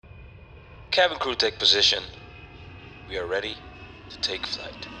Cabin crew take position. We are ready to take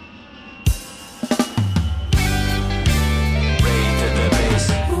flight. Ready to the base.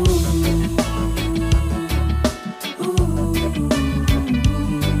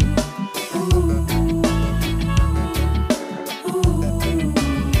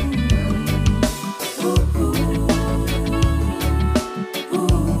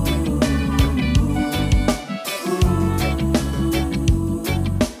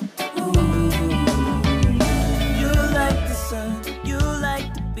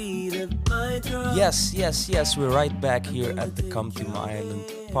 Yes, we're right back here at the Come to My Island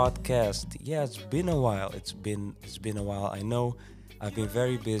podcast. Yeah, it's been a while. It's been a while. I know I've been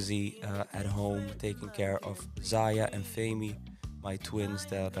very busy at home taking care of Zaya and Femi, my twins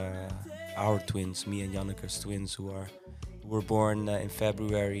that are our twins, me and Jannike's twins who were born in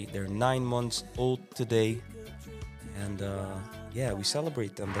February. They're 9 months old today, and yeah, we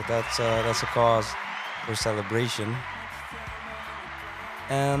celebrate them. That's a cause for celebration.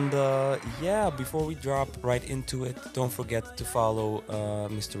 And yeah, before we drop right into it, don't forget to follow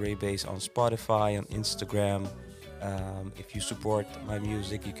Mr. Ray Bass on Spotify and Instagram. If you support my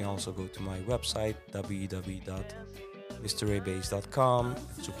music, you can also go to my website, www.mrraybass.com.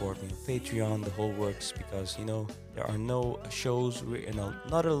 Support me on Patreon, the whole works, because there are no shows. We're in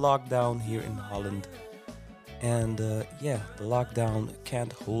another lockdown here in Holland. And yeah, the lockdown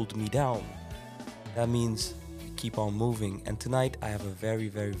can't hold me down. That means keep on moving. And tonight I have a very,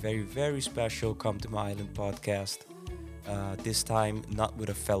 very, very, very special Come to My Island podcast. This time not with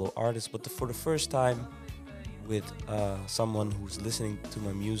a fellow artist, but for the first time with someone who's listening to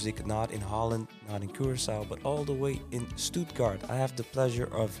my music, not in Holland, not in Curacao, but all the way in Stuttgart. I have the pleasure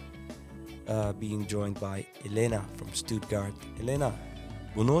of being joined by Elena from Stuttgart. Elena,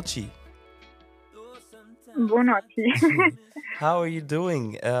 buonanotte. Buonanotte. How are you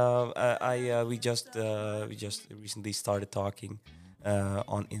doing? We just recently started talking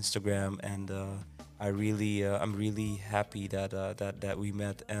on Instagram, and I'm really happy that we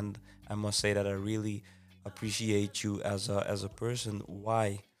met, and I must say that I really appreciate you as a person.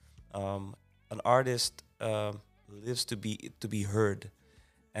 Why? An artist lives to be heard,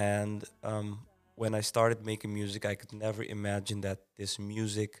 and when I started making music, I could never imagine that this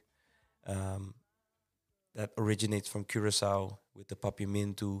music. Um, that originates from Curacao with the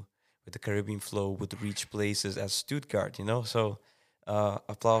Papiamento, with the Caribbean flow, would reach places as Stuttgart. So,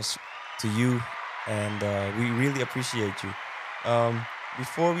 applause to you, and we really appreciate you. Um,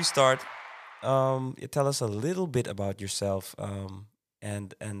 Before we start, you tell us a little bit about yourself,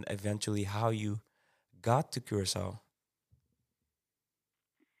 and eventually how you got to Curacao.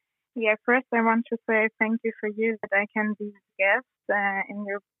 Yeah, first I want to say thank you for you that I can be a guest in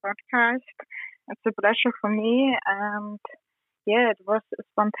your podcast. It's a pleasure for me, and yeah, it was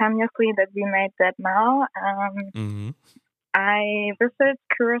spontaneously that we made that now. Mm-hmm. I visited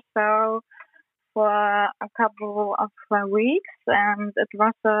Curacao for a couple of weeks, and it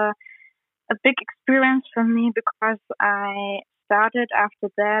was a big experience for me because I started after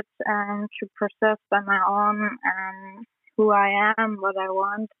that to process by my own who I am, what I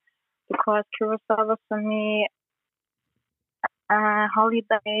want, because Curacao was for me a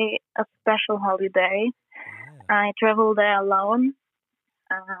holiday, a special holiday. Yeah. I travel there alone,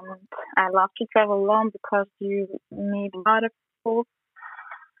 and I love to travel alone because you meet a lot of people,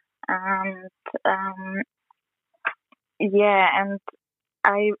 and um, yeah, and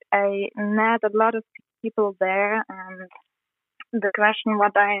I met a lot of people there, and the question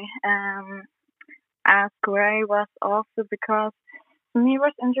what I asked Ray was also because for me it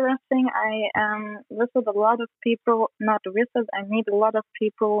was interesting. I visit a lot of people, not visit. I meet a lot of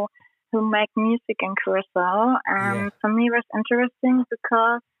people who make music in Curacao, Yeah. and for me it was interesting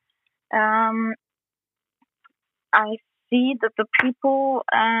because um, I see that the people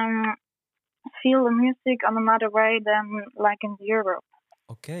feel the music on another way than like in Europe.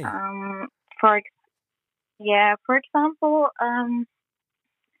 Okay. Um, for yeah, for example,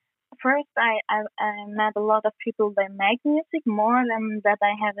 first I met a lot of people that make music more than that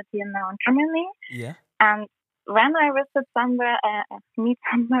I have it here now in Germany. Yeah. And when I visit somewhere, meet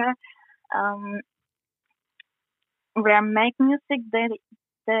somewhere um, where I make music, they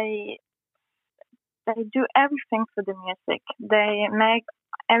they do everything for the music. They make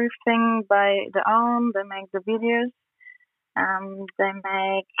everything by their own. They make the videos. They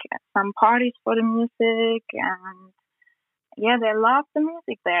make some parties for the music, and yeah, they love the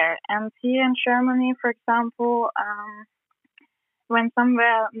music there. And here in Germany, for example, when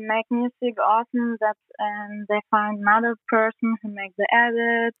somewhere make music, often that they find another person who makes the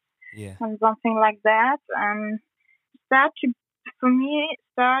edits Yeah. and something like that, and start to for me, it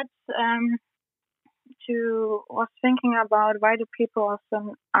starts to was thinking about why do people are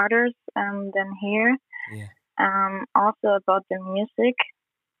some others than here. Yeah. Also about the music.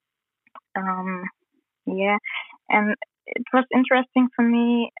 Um, yeah, and it was interesting for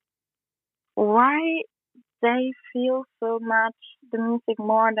me why they feel so much the music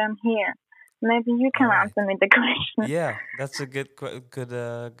more than here. Maybe you All can right. answer me the question. Yeah, that's a good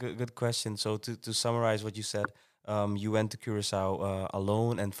question. So to summarize what you said, you went to Curacao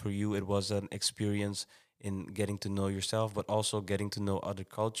alone, and for you it was an experience in getting to know yourself, but also getting to know other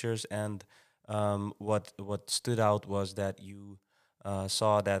cultures. And what stood out was that you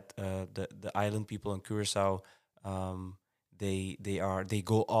saw that the island people in Curacao, um, they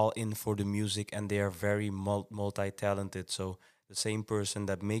go all in for the music, and they are very multi talented. So the same person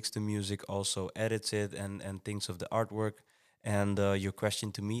that makes the music also edits it and thinks of the artwork. And your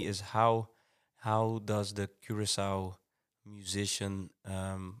question to me is how does the Curacao musician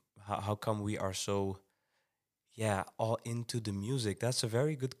how come we are so all into the music? That's a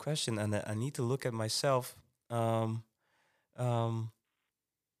very good question, and I need to look at myself. Um, um,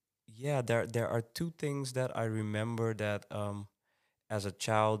 there are two things that I remember that as a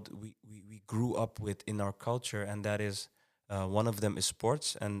child we grew up with in our culture, and that is one of them is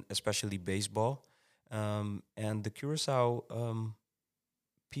sports, and especially baseball. And the Curacao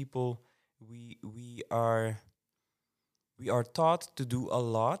people, we are taught to do a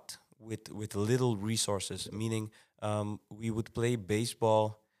lot with little resources. Meaning, we would play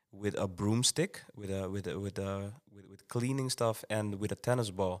baseball with a broomstick, with cleaning stuff, and with a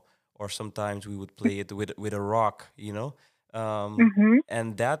tennis ball, or sometimes we would play it with a rock. Mhm.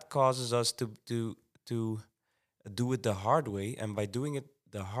 And that causes us to do it the hard way. And by doing it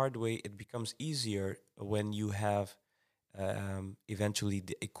the hard way, it becomes easier when you have eventually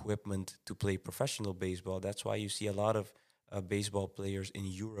the equipment to play professional baseball. That's why you see a lot of baseball players in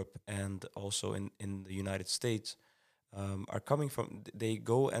Europe and also in the United States are coming from. They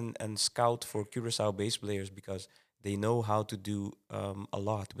go and scout for Curacao bass players because they know how to do a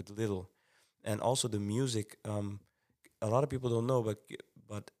lot with little. And also the music. A lot of people don't know,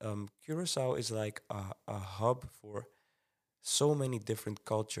 but Curacao is like a hub for so many different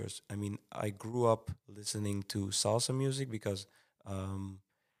cultures. I mean, I grew up listening to salsa music because um,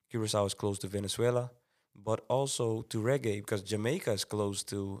 Curacao is close to Venezuela, but also to reggae because Jamaica is close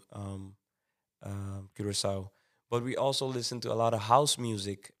to Curacao. But we also listen to a lot of house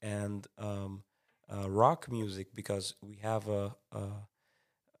music and rock music because we have a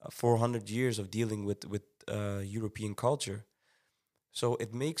 400 years of dealing with European culture. So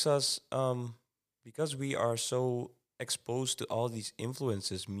it makes us, because we are so exposed to all these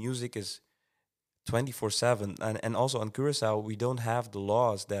influences, music is 24/7. And also on Curacao, we don't have the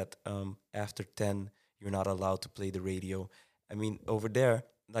laws that after 10, you're not allowed to play the radio. I mean, over there,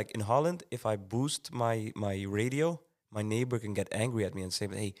 like in Holland, if I boost my radio, my neighbor can get angry at me and say,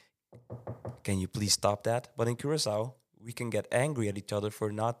 hey, can you please stop that? But in Curacao, we can get angry at each other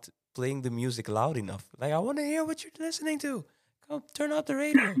for not playing the music loud enough. Like, I want to hear what you're listening to. Come, turn up the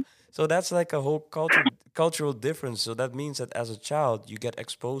radio. So that's like a whole cultural difference. So that means that as a child, you get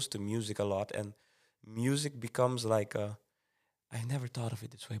exposed to music a lot, and music becomes like a. I never thought of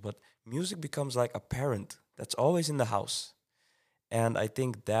it this way, but music becomes like a parent that's always in the house. And I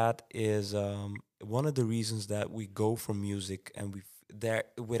think that is one of the reasons that we go for music, and there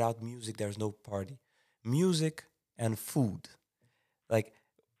without music there's no party. Music and food. Like,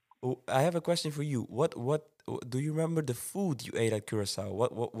 I have a question for you. What do you remember the food you ate at Curacao?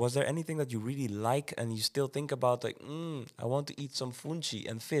 What was there anything that you really like and you still think about, like, I want to eat some funchi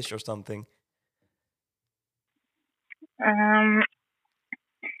and fish or something?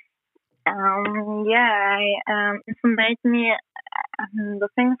 Um, yeah, it made me the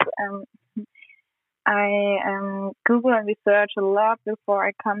things I Google and research a lot before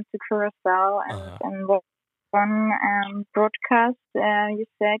I come to Curacao, and Uh-huh. one broadcast you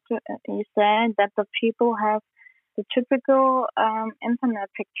said that the people have the typical internet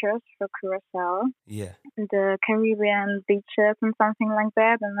pictures for Curacao, Yeah. the Caribbean beaches and something like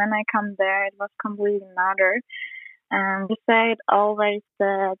that, and when I come there, it was completely another. And you said always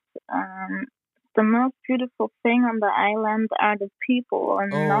that um, the most beautiful thing on the island are the people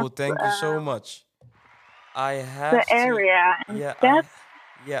and not Oh, thank you so much. I the have to. area. And Yeah, that's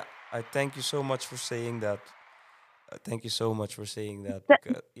yeah, I thank you so much for saying that. Thank you so much for saying that that,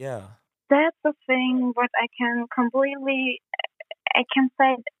 because yeah. that's the thing what I can completely I can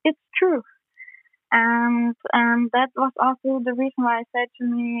say it's true. And that was also the reason why I said to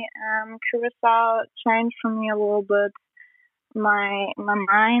me, Curacao changed for me a little bit my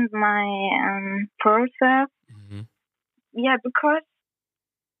mind, my process. Hmm. yeah, because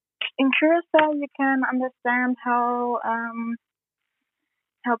in Curacao you can understand how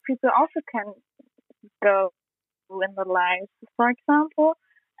people also can go in the lives. For example,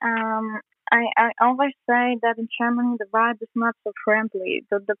 I always say that in Germany the vibe is not so friendly.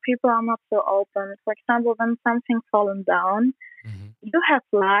 The people are not so open. For example, when something's fallen down, Hmm. you have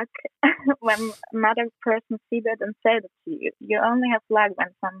luck when another person see that and say that to you. You only have luck when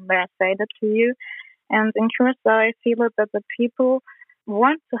somebody say that to you. And in Curacao, I feel it that the people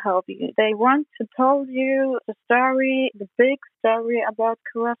want to help you. They want to tell you the story, the big story about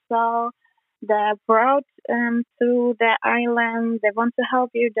Curacao. They're proud to their island. They want to help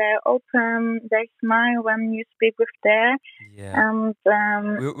you. They're open. They smile when you speak with them. Yeah. And then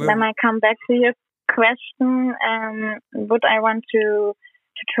We're I come back to your question. Would I want to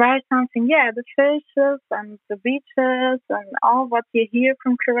try something? Yeah, the fishes and the beaches and all what you hear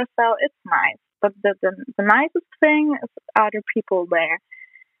from Curacao, it's nice. But the nicest thing is other people there.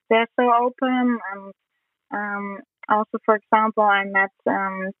 They're so open and also, for example, I met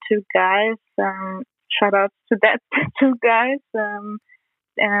two guys. Shout out to that two guys.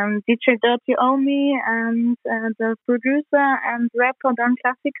 DJ Dirty Omi and the producer and rapper Don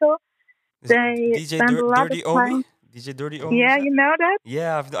Classico. is They DJ spend a lot of Dirty Omi? time. DJ Dirty Omi, you Yeah, said? you know that?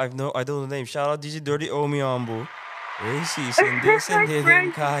 Yeah, I know the name. Shout out DJ Dirty Omi Ambu. Precies, in deze hidden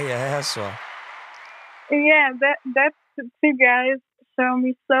Crazy. kaya heswa. Yeah, that two guys show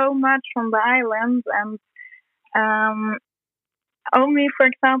me so much from the island, and um, Omi, for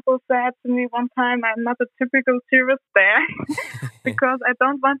example, said to me one time, "I'm not a typical tourist there because I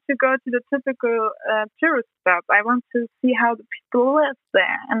don't want to go to the typical tourist stop. I want to see how the people live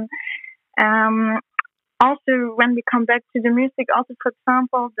there." And um, also, when we come back to the music, also for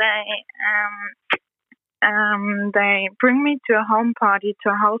example, they bring me to a home party, to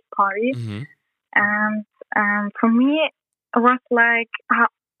a house party, Hmm. and for me, it was like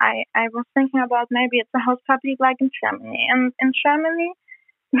I was thinking about maybe it's a house party like in Germany, and in Germany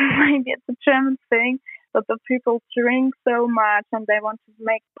maybe it's a German thing, but the people drink so much and they want to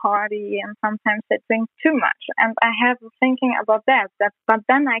make party, and sometimes they drink too much. And I have thinking about that. But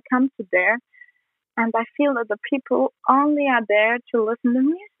then I come to there, and I feel that the people only are there to listen to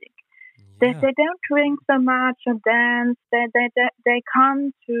music. Yeah. They don't drink so much or dance. They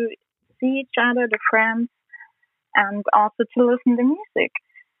come to see each other, the friends, and also to listen to music.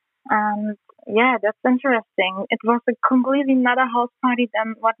 And yeah, that's interesting. It was a completely another house party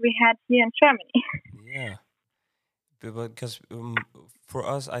than what we had here in Germany. Yeah. Because for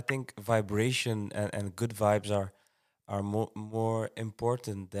us, I think vibration and good vibes are more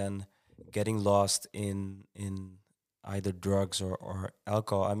important than getting lost in either drugs or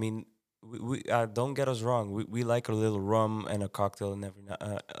alcohol. I mean, we don't get us wrong. We like a little rum and a cocktail and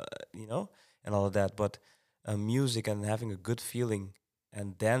you know, and all of that. But music and having a good feeling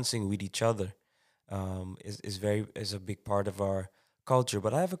and dancing with each other is a big part of our culture.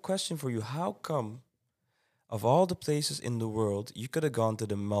 But I have a question for you. How come? Of all the places in the world, you could have gone to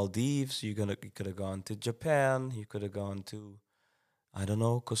the Maldives, you could have gone to Japan, you could have gone to I don't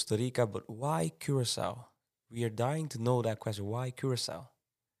know Costa Rica, but why Curacao? We are dying to know that question. Why Curacao?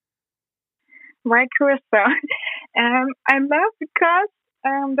 Why Curacao? I love because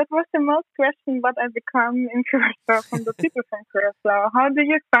that was the most question what I become in Curacao from the people from Curacao. How do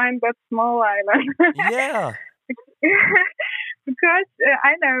you find that small island? Yeah, Because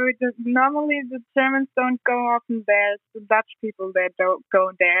I know that normally the Germans don't go often there. It's the Dutch people that don't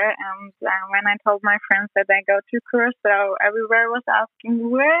go there. And when I told my friends that I go to Curacao, everywhere was asking,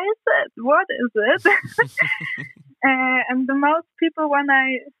 "Where is it? What is it?" And the most people, when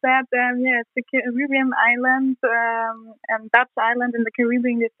I said, yeah, it's the Caribbean island and Dutch island in the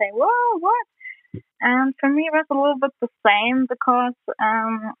Caribbean, they say, "Whoa, what?" And for me, it was a little bit the same because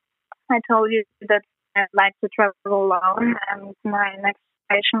I told you that I like to travel alone, and my next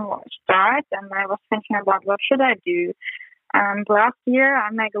vacation will start, and I was thinking about what should I do. And last year, I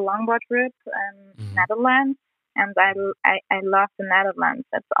made a longboard trip in hmm. Netherlands, and I love the Netherlands.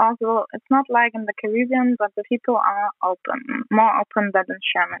 It's not like in the Caribbean, but the people are open, more open than in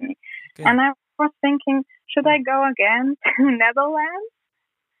Germany. Okay. And I was thinking, should I go again to Netherlands?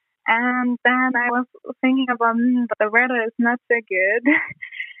 And then I was thinking about, but the weather is not so good.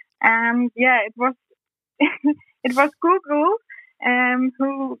 And yeah, it was it was Google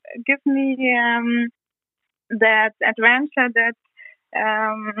who gave me that adventure that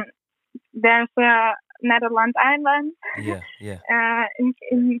um, there's a Netherlands island Yeah, yeah,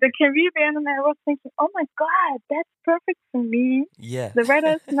 in the Caribbean, and I was thinking, oh my God, that's perfect for me. yeah. The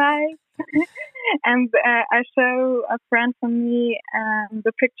weather is nice, And I show a friend from me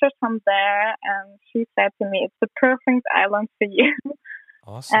the pictures from there, and she said to me, "It's the perfect island for you."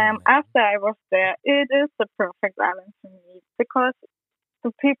 Awesome, man. After I was there, it is the perfect island for me because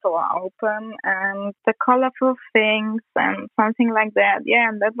the people are open and the colorful things and something like that. Yeah,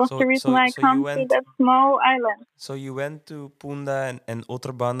 and that was the So reason so why I so you come to went that small island. so you went to Punda and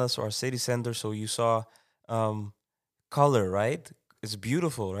Otterbandas or city center, so you saw um color, right? It's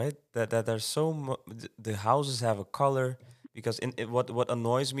beautiful, right? That there's the houses have a color because what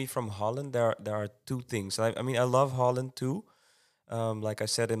annoys me from Holland, there are two things. I mean, I love Holland too. Like I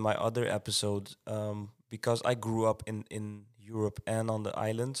said in my other episode, because I grew up in Europe and on the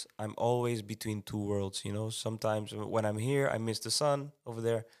islands, I'm always between two worlds. You know, sometimes when I'm here, I miss the sun over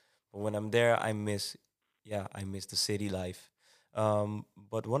there, but when I'm there, I miss the city life.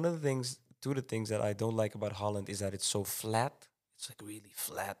 But one of the things, two of the things that I don't like about Holland is that it's so flat. It's like really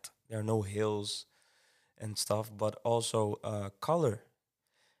flat. There are no hills and stuff, but also color.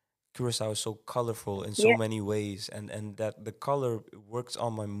 Curacao is so colorful in so Yeah, many ways, and that the color works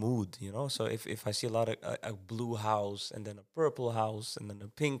on my mood, you know. So if I see a lot of a blue house and then a purple house and then a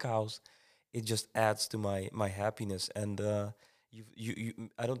pink house, it just adds to my happiness. And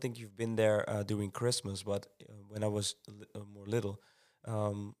I don't think you've been there during Christmas, but when I was more little,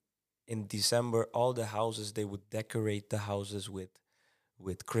 um, in December, all the houses they would decorate the houses with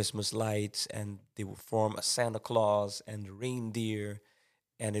Christmas lights, and they would form a Santa Claus and reindeer,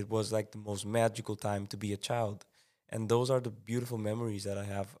 and it was like the most magical time to be a child. And those are the beautiful memories that I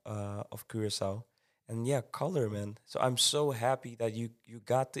have of Curacao. And yeah, color, man. So I'm so happy that you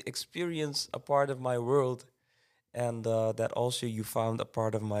got to experience a part of my world, and that also you found a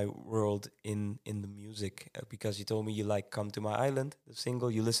part of my world in the music, because you told me you like "Come to My Island," the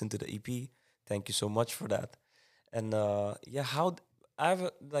single. You listened to the EP. Thank you so much for that. And yeah, I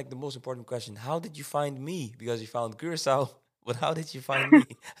have like the most important question. How did you find me? Because you found Curacao, but how did you find me?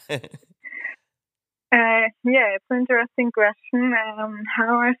 yeah, it's an interesting question.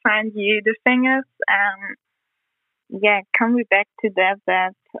 How I find you? The thing is, yeah, coming back to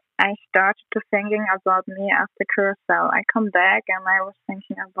that I started to thinking about me after Curacao. I come back and I was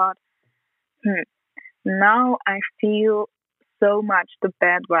thinking about, hmm, now I feel so much the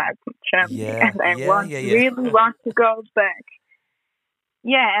bad vibes in Germany, Yeah, and I yeah, yeah, yeah. really want to go back.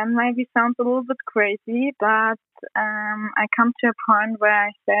 Yeah, and maybe sounds a little bit crazy, but I come to a point where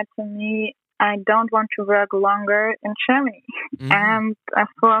I said to me, I don't want to work longer in Germany. Hmm. And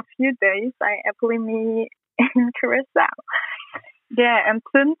for a few days, I happily me in Curacao. Yeah, and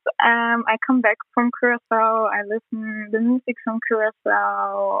since I come back from Curacao, I listen the music from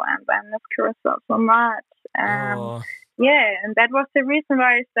Curacao, and I miss Curacao so much. And Oh, yeah, and that was the reason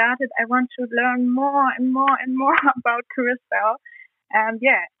why I started. I want to learn more and more and more about Curacao. And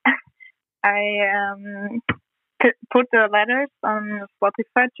yeah, I put the letters on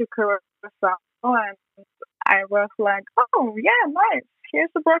Spotify to Curacao, and I was like, oh yeah, nice. Here's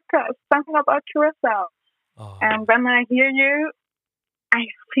a broadcast, something about Curacao. oh, And when I hear you, I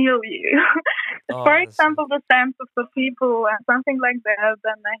feel you. For oh, that's so. example, the sense of the people and something like that.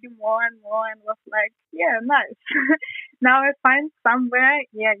 Then I hear more and more and was like, yeah, nice. Now I find somewhere,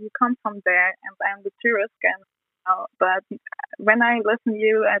 yeah, you come from there and I'm the tourist and but when I listen to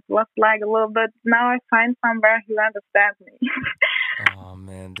you, it was like a little bit, now I find somewhere who understands me. Oh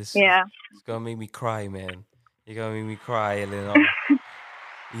man, this is Yeah. it's gonna make me cry, man. You're gonna make me cry, Eleanor.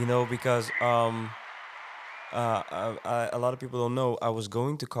 You know, because a lot of people don't know. I was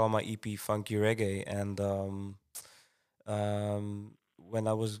going to call my EP Funky Reggae, and when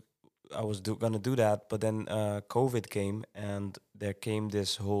I was gonna do that, but then COVID came, and there came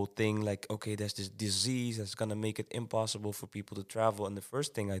this whole thing like, okay, there's this disease that's gonna make it impossible for people to travel. And the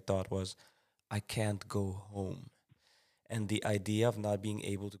first thing I thought was, I can't go home. And the idea of not being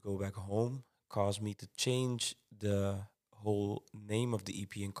able to go back home caused me to change the whole name of the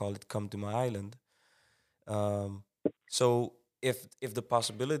EP and call it "Come to My Island." Um, so if the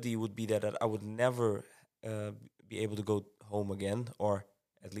possibility would be that I would never be able to go home again, or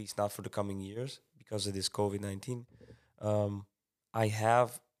at least not for the coming years because of this COVID-19, um, I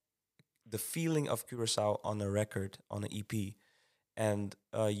have the feeling of Curacao on a record, on an EP. And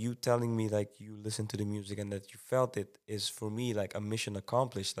you telling me like you listened to the music and that you felt it is for me like a mission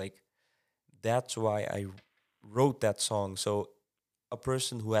accomplished. Like that's why I wrote that song. So a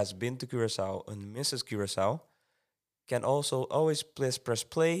person who has been to Curacao and misses Curacao can also always press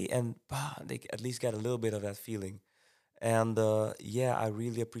play, and they at least get a little bit of that feeling. And yeah, I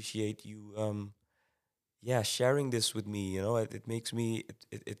really appreciate you yeah, sharing this with me. You know, it makes me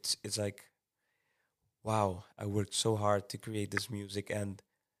it's like, wow, I worked so hard to create this music, and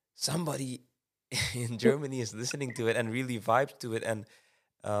somebody in Germany is listening to it and really vibes to it, and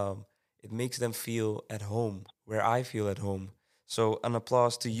um, it makes them feel at home where I feel at home. So an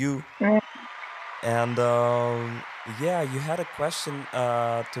applause to you. Mm, And yeah, you had a question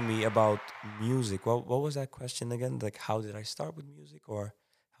to me about music. What was that question again? Like, how did I start with music, or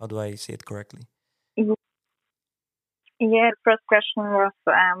how do I say it correctly? y- Yeah, the first question was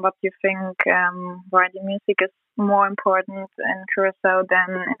what do you think why the music is more important in Curacao than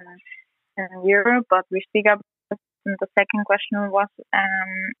in Europe, but we speak up. And the second question was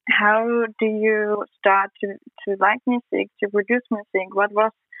how do you start to like music, to produce music? What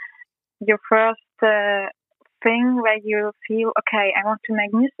was your first thing where you feel okay, I want to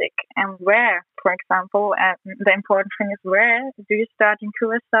make music, and where, for example, the important thing is where do you start in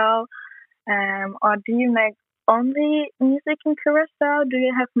Curacao, or do you make only music in Curacao? Do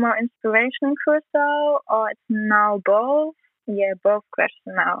you have more inspiration in Curacao, or it's now both? Yeah, both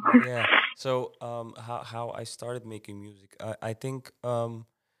question now. Yeah. So how I started making music, I think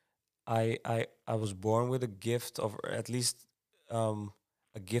I was born with a gift of, or at least um,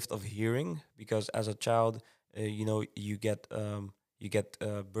 a gift of hearing, because as a child, you get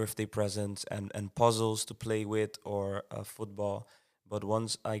birthday presents and puzzles to play with, or football. But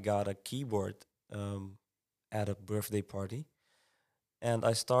once I got a keyboard um, at a birthday party, and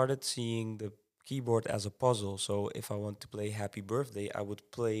I started seeing the keyboard as a puzzle. So if I want to play Happy Birthday, I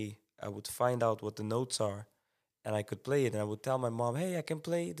would find out what the notes are, and I could play it. And I would tell my mom, "Hey, I can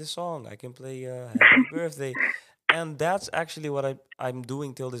play the song. I can play Happy Birthday." And that's actually what I'm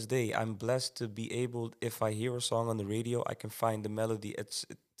doing till this day. I'm blessed to be able, if I hear a song on the radio, I can find the melody.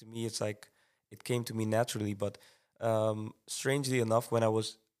 To me, it's like it came to me naturally. But strangely enough, when I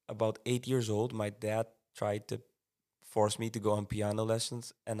was about 8 years old, my dad tried to force me to go on piano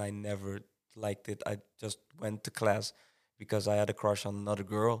lessons, and I never liked it. I just went to class because I had a crush on another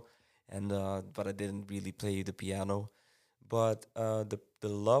girl, and but I didn't really play the piano. But the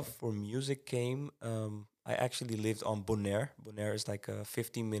love for music came. I actually lived on Bonaire. Bonaire is like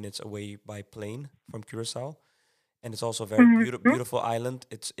 15 minutes away by plane from Curacao, and it's also a very Mhm. beautiful island.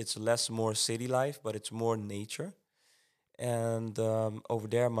 It's less more city life, but it's more nature. And over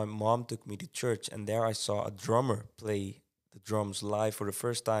there, my mom took me to church, and there I saw a drummer play the drums live for the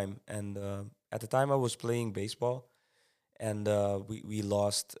first time. And at the time, I was playing baseball, and we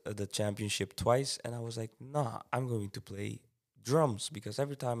lost the championship twice. And I was like, nah, I'm going to play drums, because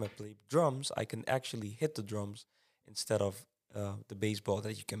every time I play drums, I can actually hit the drums instead of the baseball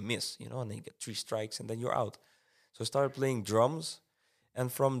that you can miss, and then you get three strikes and then you're out. So I started playing drums,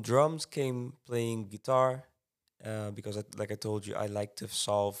 and from drums came playing guitar, because like I told you, I like to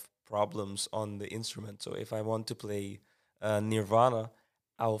solve problems on the instrument. So if I want to play Nirvana,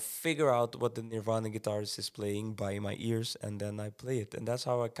 I'll figure out what the Nirvana guitarist is playing by my ears, and then I play it. And that's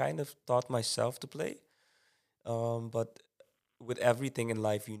how I kind of taught myself to play. But with everything in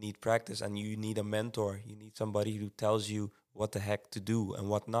life, you need practice, and you need a mentor. You need somebody who tells you what the heck to do and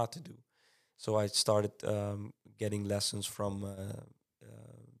what not to do. So I started getting lessons from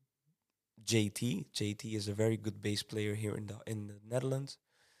JT. JT is a very good bass player here in the Netherlands.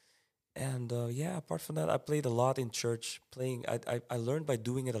 And yeah, apart from that, I played a lot in church. Playing, I learned by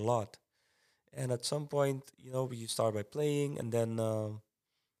doing it a lot. And at some point, you start by playing, and then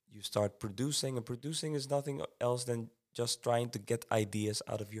you start producing. And producing is nothing else than just trying to get ideas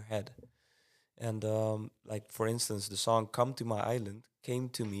out of your head. And like for instance, the song "Come to My Island" came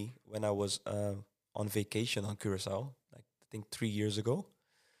to me when I was on vacation on Curacao, like I think 3 years ago.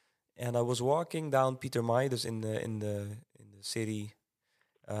 And I was walking down Peter Midas in the city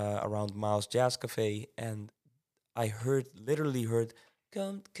around Miles Jazz Cafe, and I literally heard,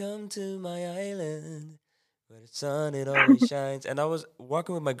 "Come to my island, where the sun it always shines." And I was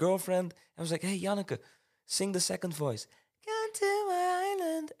walking with my girlfriend. I was like, "Hey, Janneke, sing the second voice, come to my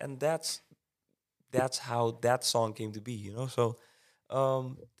island," and that's how that song came to be. So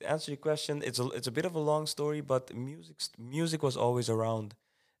to answer your question, it's a bit of a long story, but music was always around.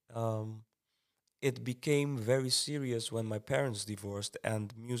 Um, it became very serious when my parents divorced,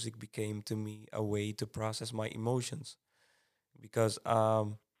 and music became to me a way to process my emotions, because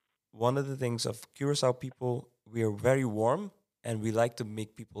one of the things of Curacao people, we are very warm, and we like to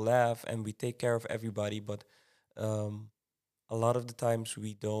make people laugh, and we take care of everybody, but um, a lot of the times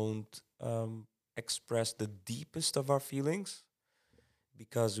we don't express the deepest of our feelings,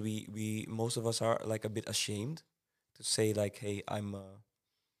 because we most of us are like a bit ashamed to say, like, "Hey, I'm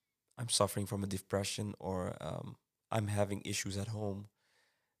suffering from a depression," or "I'm having issues at home."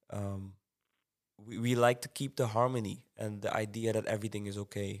 Um, we like to keep the harmony and the idea that everything is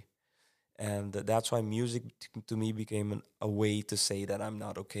okay. and that's why music to me became a way to say that I'm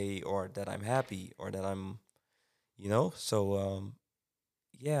not okay, or that I'm happy, or that I'm, so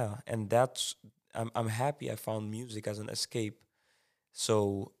yeah. And that's, I'm happy I found music as an escape.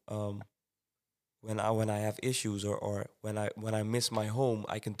 So when I have issues, or when I miss my home,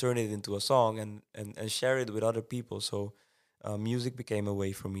 I can turn it into a song, and share it with other people. So music became a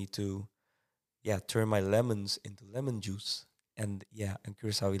way for me to, yeah, turn my lemons into lemon juice. And yeah, in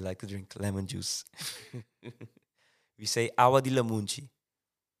Curacao we like to drink lemon juice. We say agua de lamunchi.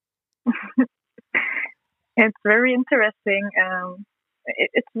 It's very interesting.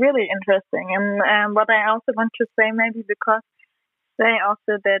 It's really interesting, and what I also want to say, maybe because say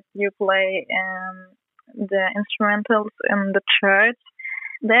also that you play the instrumentals in the church.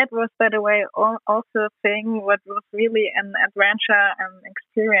 That was, by the way, also a thing what was really an adventure and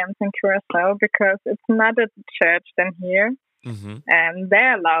experience in Curacao, because it's not at the church than here, Mm-hmm. and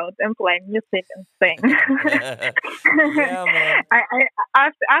they're loud and play music and sing. Yeah, man.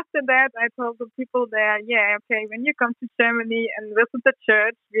 After that, I told the people there, yeah, okay, when you come to Germany and visit the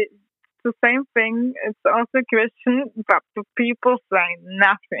church, it's the same thing. It's also Christian, but the people say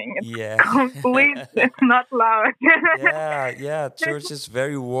nothing. It's Yeah. complete. It's not loud. Yeah, yeah. Church is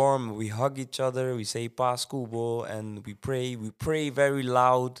very warm. We hug each other. We say "Pas Kubo," and we pray. We pray very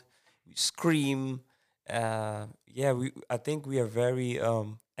loud. We scream. Yeah. I think we are very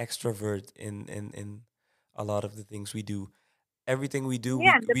extrovert in a lot of the things we do. Everything we do,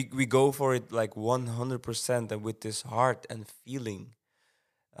 Yeah, we go for it like 100%, and with this heart and feeling.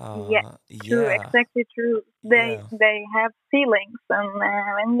 yeah, true, Yeah, exactly true. They yeah. they have feelings, and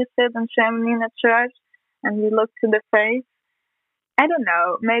when you sit in Germany in a church and you look to the face, I don't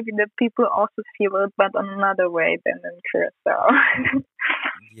know, maybe the people also feel it, but in another way than in Curacao.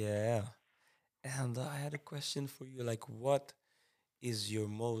 Yeah. And I had a question for you. Like, what is your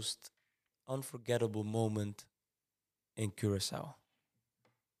most unforgettable moment in Curacao?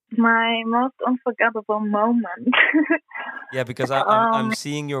 My most unforgettable moment. Yeah, because I'm um,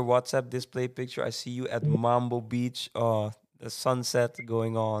 seeing your WhatsApp display picture. I see you at Mambo Beach. The sunset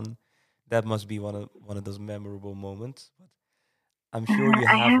going on. That must be one of those memorable moments. But I'm sure you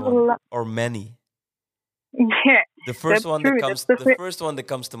I have have a one lot. or many. Yeah, The first that's one that true. comes the first one that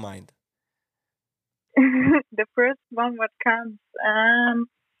comes to mind. The first one what comes.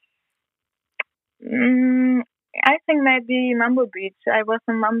 Mm, I think maybe Mambo Beach. I was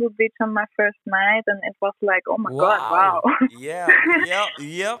in Mambo Beach on my first night, and it was like, oh my god, wow. Wow. Yeah. Yeah.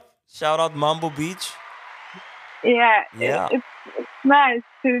 Yep. Shout out Mambo Beach. Yeah, Yeah. it's nice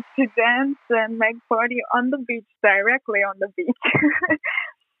to dance and make party on the beach, directly on the beach.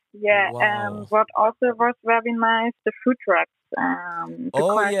 Yeah, and Wow. what also was very nice, the food trucks.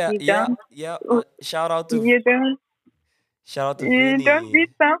 Oh Because yeah, yeah, yeah. Shout out to you don't read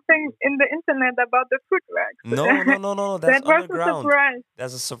Vinny. something in the internet about the food No, no, trucks. no, no, no. That's That was a underground. surprise.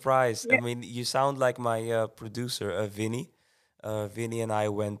 That's a surprise. I Yeah. mean, you sound like my producer, Vinny. Vinny and I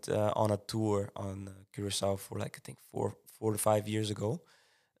went on a tour on Curacao for like, I think, 4 to 5 years ago,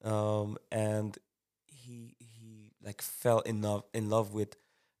 and he like fell in love with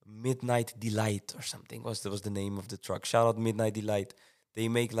Midnight Delight or something. Was the name of the truck? Shout out Midnight Delight. They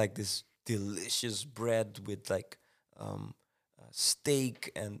make like this delicious bread with like um,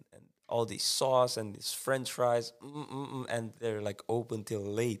 steak and all this sauce and these French fries, and they're like open till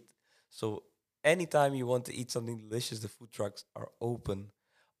late. So anytime you want to eat something delicious, the food trucks are open.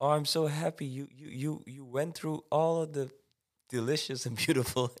 Oh, I'm so happy you went through all of the delicious and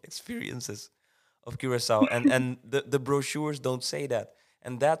beautiful experiences of Curacao, and the brochures don't say that,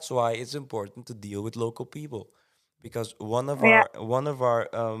 and that's why it's important to deal with local people, because Yeah. one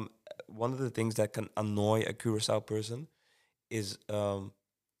of the things that can annoy a Curacao person is,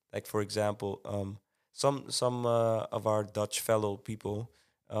 like, for example, some of our Dutch fellow people,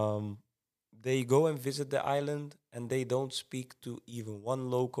 um, they go and visit the island and they don't speak to even one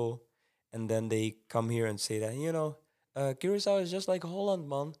local, and then they come here and say that, Curacao is just like Holland,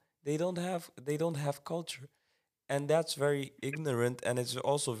 man. They don't have culture, and that's very ignorant, and it's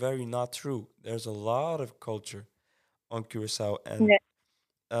also very not true. There's a lot of culture on Curacao, and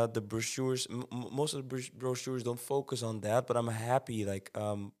Yeah. the brochures, most of the brochures don't focus on that. But I'm happy, like,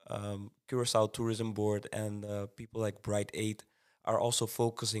 Curacao Tourism Board and people like Bright 8 are also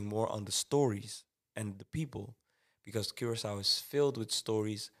focusing more on the stories and the people, because Curacao is filled with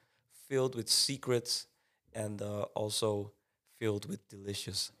stories, filled with secrets, and also filled with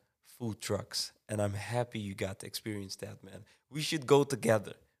delicious food trucks. And I'm happy you got to experience that, man. We should go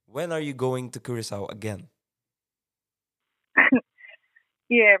together. When are you going to Curacao again?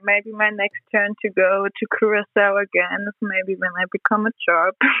 yeah, maybe my next turn to go to Curacao again is maybe when I become a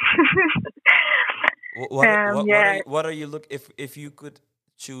job. Yeah. What are you look if you could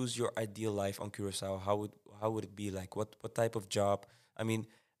choose your ideal life on Curacao? How would it be like? What type of job? I mean,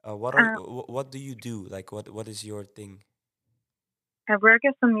 Uh, what do you do? Like what is your thing? I work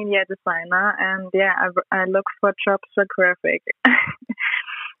as a media designer, and yeah, I look for jobs for graphic.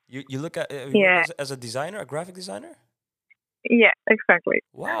 You look at you work Yeah, as a designer, a graphic designer? yeah, exactly.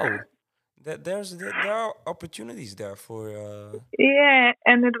 Wow. There are opportunities there for Yeah,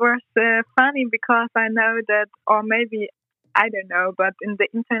 and it was funny because I know that, or maybe I don't know, but in the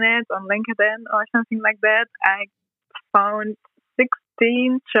internet on LinkedIn or something like that, I found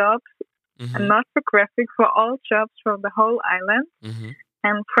 16 jobs, and Mhm. not for graphic, for all jobs from the whole island. Mhm.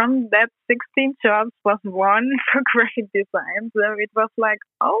 And from that 16 jobs was one for graphic design. So it was like,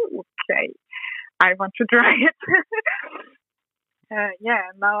 oh, okay, I want to try it. Yeah,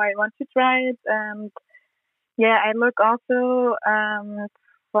 now I want to try it. And yeah, I look also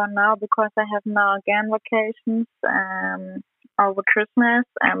for now because I have now again vacations over Christmas,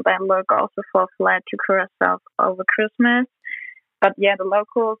 and I look also for a flight to Curacao over Christmas. But yeah, the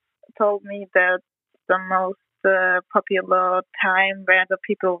locals told me that the most popular time where the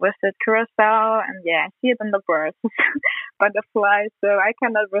people visit Curacao, and yeah, I see it in the birds, butterflies. So I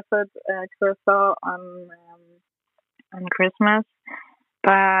cannot visit Curacao on Christmas,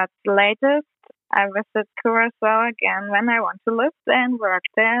 but latest I visit Curacao again when I want to live there and work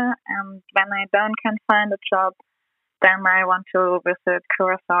there, and when I don't can find a job, then I want to visit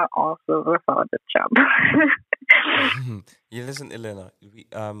Curacao also without a job. You listen, Elena.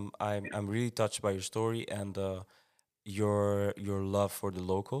 I'm really touched by your story and your love for the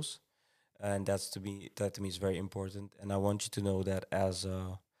locals, and that to me is very important. And I want you to know that as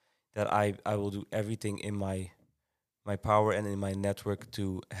that I will do everything in my power and in my network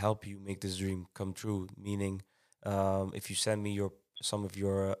to help you make this dream come true. Meaning, if you send me your some of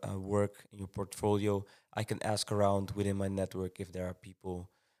your work in your portfolio, I can ask around within my network if there are people,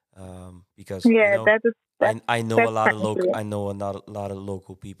 because Yeah, that I know a that's lot of thank you. lot of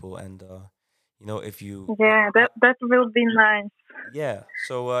local people, and if you Yeah, that will be nice. yeah,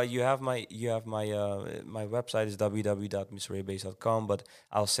 so you have my website is www.mrraybase.com, but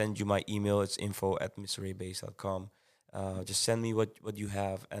I'll send you my email. It's info@mrraybase.com. Just send me what you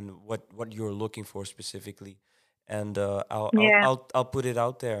have and what you're looking for specifically, and Yeah, I'll put it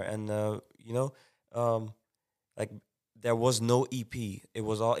out there. And um, like there was no EP. It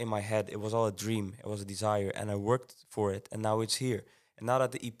was all in my head. It was all a dream. It was a desire, and I worked for it, and now it's here. And now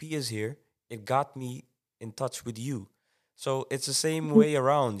that the EP is here, it got me in touch with you. So it's the same way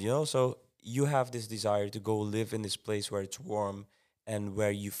around. So you have this desire to go live in this place where it's warm and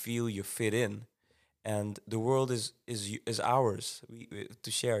where you feel you fit in, and the world is ours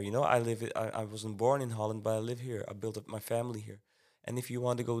to share. I wasn't born in Holland, but I live here. I built up my family here, and if you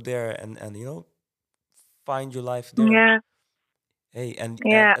want to go there and find your life there. yeah, Hey, and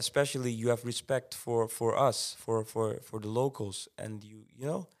yeah. especially you have respect for us, for the locals, and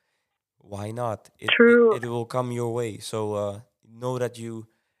why not? True. It will come your way. So know that you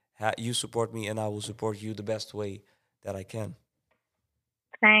support me, and I will support you the best way that I can.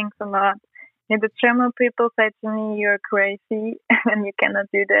 Thanks a lot. Yeah, the German people say to me, "You're crazy and you cannot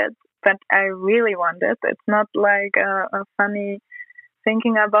do that." But I really want it. It's not like a funny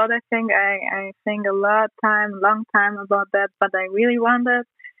thinking about. I think I think a long time about that. But I really want it.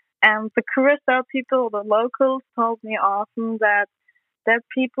 And the Curacao people, the locals, told me often that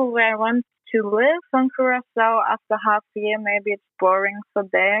people where I want to live on Curacao after half a year, maybe it's boring for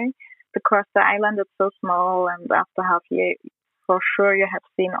there because the island is so small, and after half a year, for sure you have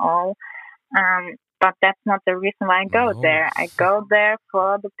seen all. But that's not the reason why I go No. there. I go there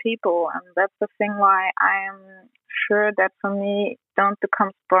for the people, and that's the thing why I am sure that for me don't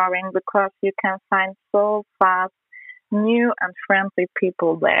become boring because you can find so fast new and friendly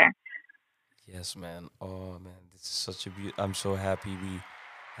people there. Yes, man. Oh, man, this is such a I'm so happy we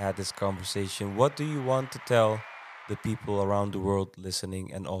had this conversation. What do you want to tell the people around the world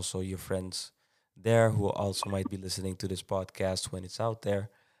listening, and also your friends there who also might be listening to this podcast when it's out there?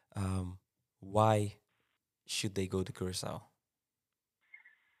 Why should they go to Curacao?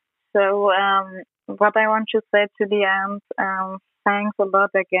 So, what I want to say to the end, thanks a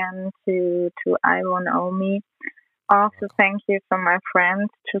lot again to Ivo and Omi. You're Also, welcome. thank you for my friends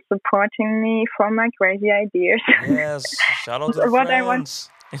to supporting me for my crazy ideas. Yes, shout out to the What I want, friends.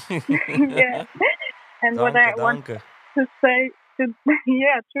 yeah, and what I Danke, want danke. to say to,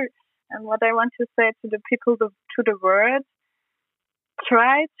 yeah, true. And what I want to say to the people to the world,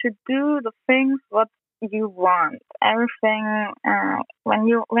 try to do the things what you want. Everything when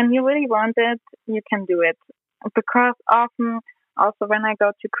you really want it, you can do it. Because often, also when I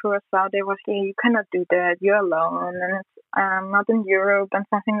go to Curacao, they will say you cannot do that. You're alone, and it's not in Europe and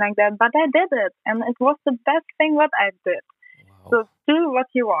something like that. But I did it, and it was the best thing what I did. So Wow. do what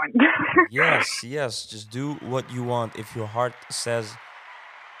you want. Yes, yes. Just do what you want. If your heart says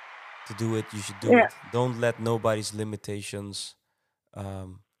to do it, you should do Yeah, it. Don't let nobody's limitations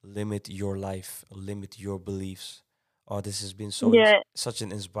limit your life, limit your beliefs. Oh, this has been yeah, such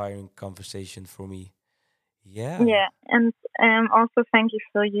an inspiring conversation for me. Yeah. yeah. And also thank you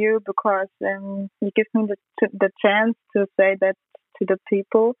for you because you give me the chance to say that to the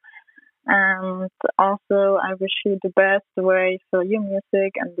people. And also, I wish you the best way for your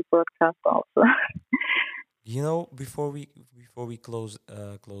music and the broadcast also. You know, before we close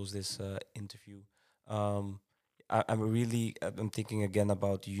this interview, um, I'm thinking again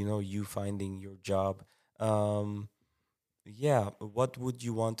about you finding your job. Um, yeah, what would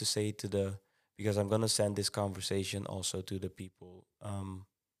you want to say to the because I'm gonna send this conversation also to the people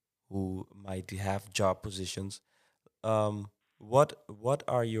who might have job positions. What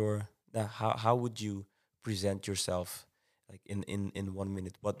are your how would you present yourself like in 1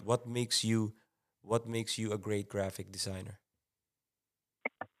 minute? What makes you a great graphic designer?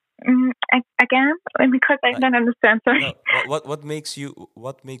 Again, because I Like don't understand. Sorry. no, what makes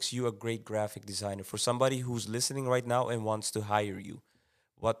you a great graphic designer for somebody who's listening right now and wants to hire you?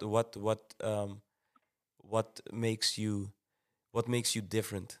 What makes you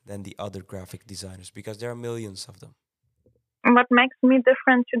different than the other graphic designers? Because there are millions of them. What makes me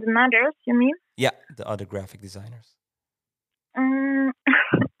different to the others? You mean? Yeah, the other graphic designers. Mm,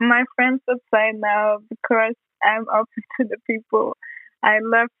 my friends would say no because I'm open to the people. I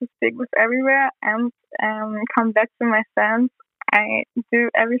love to speak with everywhere and come back to my friends. I do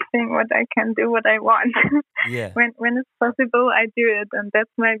everything what I can do, what I want. Yeah. when it's possible, I do it, and that's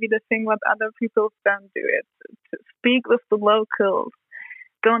maybe the thing what other people don't do it. To speak with the locals.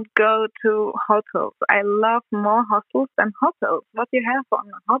 Don't go to hotels. I love more hostels than hotels. What you have on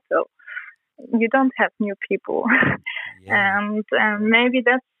a hotel, you don't have new people. Yeah. And maybe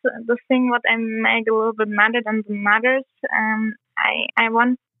that's the thing what I make a little bit madder than the mothers. I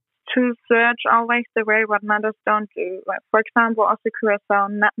want to search always the way what mothers don't do. Like, for example, also Curacao,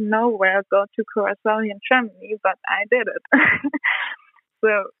 not nowhere go to Curacao in Germany, but I did it. So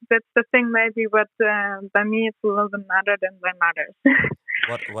that's the thing maybe what by me it's a little bit madder than by mothers.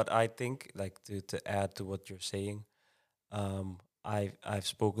 What I think, like to add to what you're saying, I've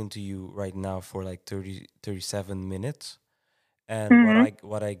spoken to you right now for like 37 minutes, and what hmm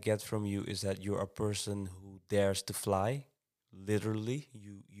I get from you is that you're a person who dares to fly. Literally,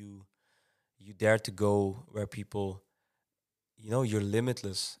 you dare to go where people, you're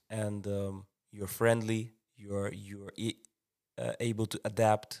limitless, and you're friendly. You're able to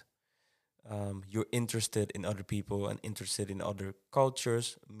adapt. You're interested in other people and interested in other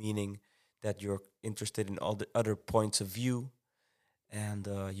cultures, meaning that you're interested in all the other points of view, and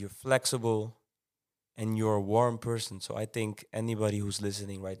you're flexible, and you're a warm person. So I think anybody who's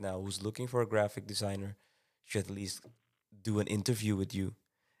listening right now who's looking for a graphic designer should at least do an interview with you.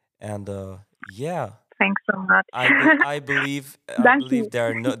 And yeah, Thanks so much. I Thank believe you. there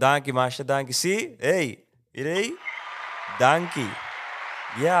are no. Danke, Masha. Danke. See, hey, hey, danke.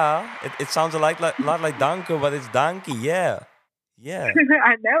 Yeah, it sounds lot like danke, but it's danke. Yeah, yeah.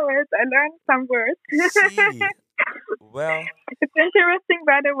 I know it. I learned some words. See, well, It's interesting,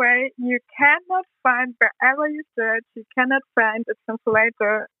 by the way. You cannot find wherever you search. You cannot find a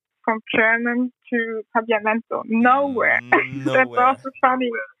translator from German to Papiamento. Nowhere. That's nowhere. also funny.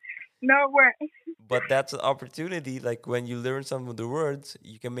 Nowhere. But that's an opportunity. Like when you learn some of the words,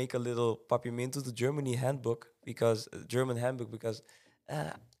 you can make a little Papiamento to Germany handbook because German handbook because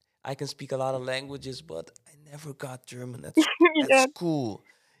uh, I can speak a lot of languages, but I never got German at Yeah, school.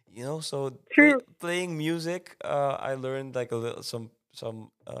 So true. playing music, I learned like a little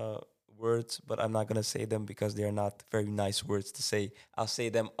some words, but I'm not gonna say them because they're not very nice words to say. I'll say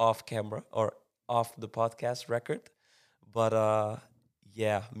them off camera or off the podcast record. But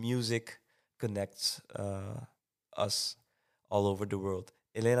yeah, music connects us all over the world.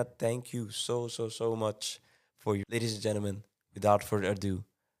 Elena, thank you so, so, so much for you. Ladies and gentlemen, without further ado,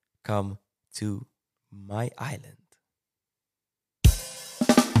 come to my island.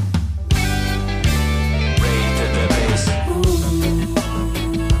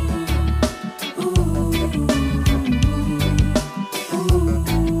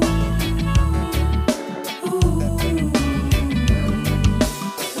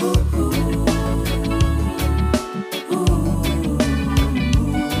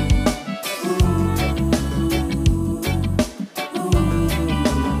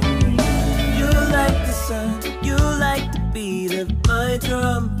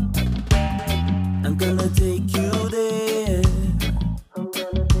 come. I'm gonna take you there.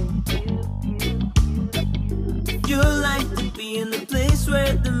 You like to be in a place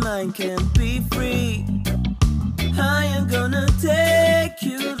where the mind can be free. I am gonna take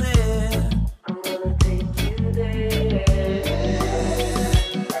you there.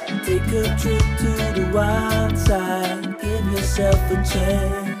 Take a trip to the wild side. Give yourself a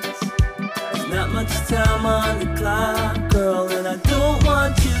chance. There's not much time on the clock, girl, and I don't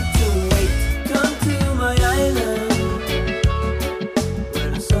want you to wait. Come to my island, where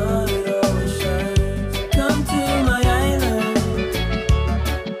the sun it always shines. Come to my island,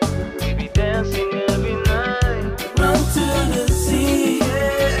 we be dancing every night. Run to the sea,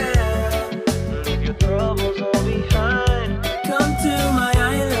 yeah, leave your troubles all behind. Come to my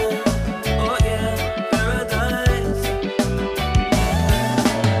island, oh yeah, paradise.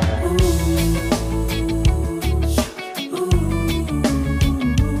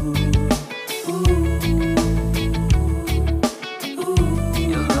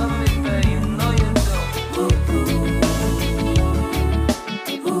 You love me, babe, you know you do.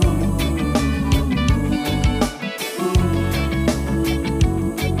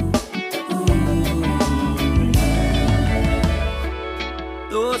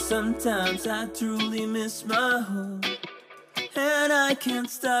 Though sometimes I truly miss my home, and I can't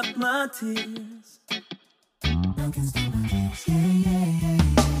stop my tears.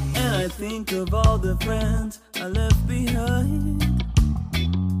 And I think of all the friends I left behind,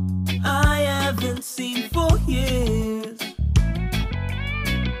 I haven't seen for years.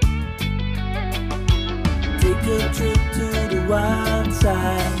 Take a trip to the wild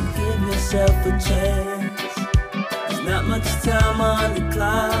side, give yourself a chance. There's not much time on the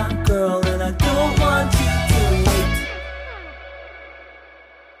clock, girl, and I don't want you to wait.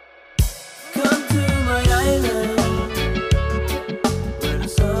 Come to my island, where the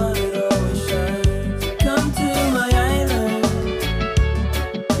sun it always shines. Come to my island,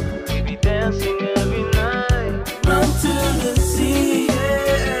 we be dancing every night. Run to the sea,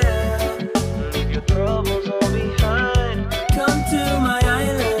 yeah, leave your troubles all behind. Come to my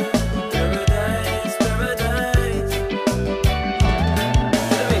island, paradise, paradise.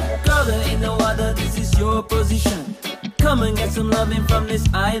 Hey, girl, there ain't no other, this is your position. Come and get some loving from this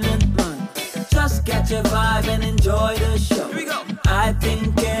island, man. Just catch a vibe and enjoy the show. Here we go. I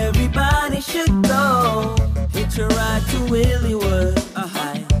think everybody should go. Hitch a ride to Willywood.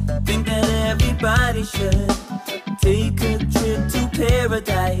 I think that everybody should.